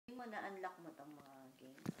mo na-unlock mo tong mga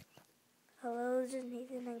game? Hello, this is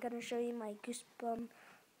Nathan. I'm going to show you my Goosebumps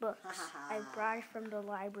books I brought from the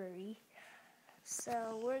library.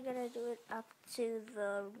 So we're going to do it up to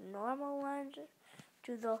the normal ones,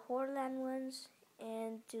 to the Horrorland ones,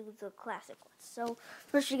 and to the classic ones. So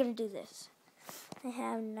first we're going to do this. I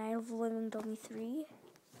have Night of the Living Dummy 3,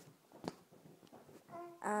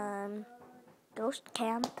 Ghost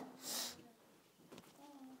Camp,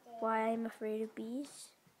 Why I'm Afraid of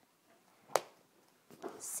Bees,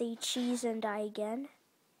 Say Cheese and Die Again.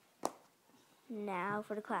 Now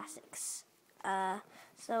for the classics.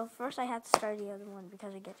 So first I have to start the other one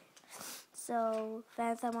because I get it. So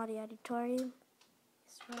Phantom of the Auditorium.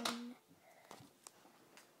 This one.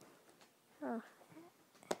 Oh,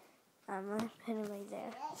 I'm gonna put it right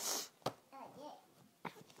there.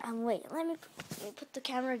 Wait, let me put the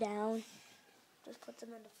camera down. Just put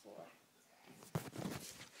them on the floor.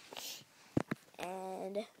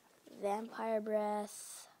 And Vampire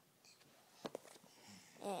Breath.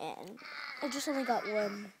 And I just only got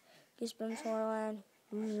one. Goosebumps Horrorland.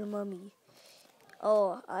 Who's the Mummy?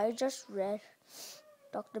 Oh, I just read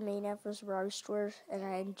Dr. Maynever's Ferrari Stores, and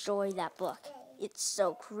I enjoy that book. It's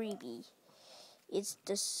so creepy. It's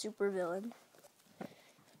the supervillain.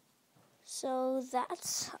 So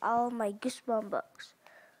that's all my Goosebumps books.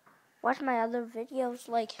 Watch my other videos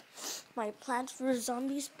like my Plants vs.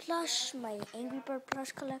 Zombies plush, my Angry Bird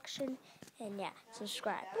plush collection, and yeah,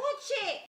 subscribe.